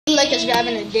dick is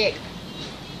grabbing a dick.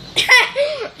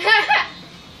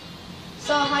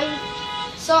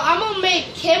 So I'm gonna make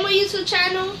him a YouTube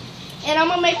channel, and I'm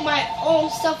gonna make my own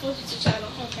stuff with YouTube channel.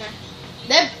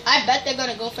 Okay. I bet they're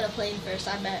gonna go for the plane first.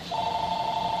 I bet.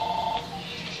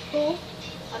 Who?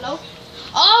 Hello?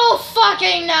 Oh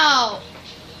fucking no!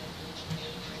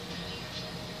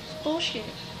 Bullshit.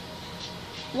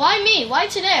 Why me? Why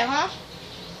today, huh?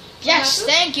 Yes,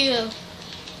 thank you.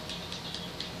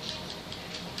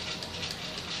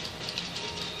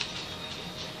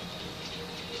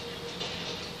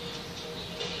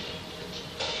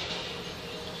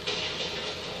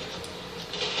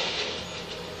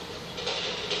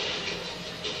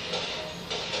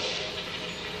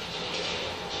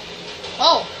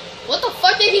 Oh, what the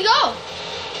fuck did he go?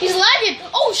 He's lagging.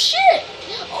 Oh shit!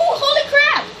 Oh holy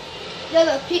crap!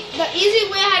 The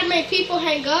easy way how to make people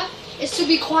hang up is to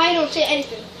be quiet, don't say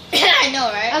anything. I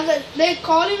know, right? They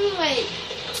called him like,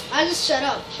 I just shut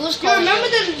up. Who's You calling remember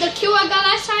you? the kill I got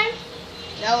last time?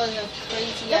 That was a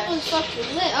crazy That guy. was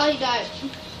fucking lit. Oh, he died.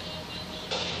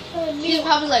 He's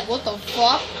probably like, what the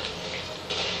fuck?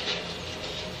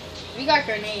 We got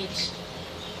grenades.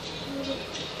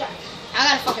 I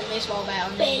got a fucking baseball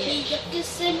bat on this Baby, bitch. you can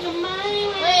sing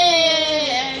my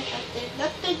way. Hey.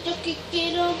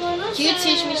 Can you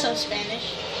teach me some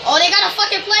Spanish? Oh, they got a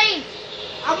fucking plane!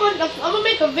 I'm gonna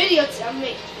make a video.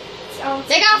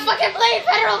 They got a fucking plane,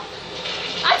 Federal!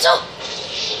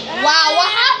 Wow, what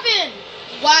happened?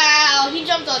 Wow, he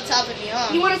jumped on top of me,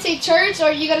 huh? You want to say church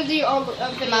or you gotta do your own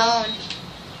video?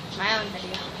 My own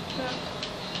video.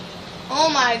 Oh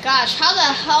my gosh, how the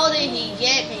hell did he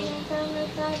get me?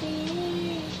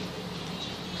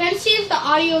 Can I see if the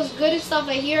audio is good and stuff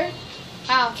right here?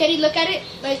 How? Can you look at it?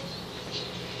 Like,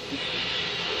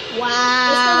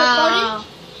 Wow.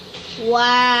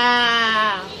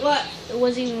 Wow. what? It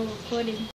wasn't even recording.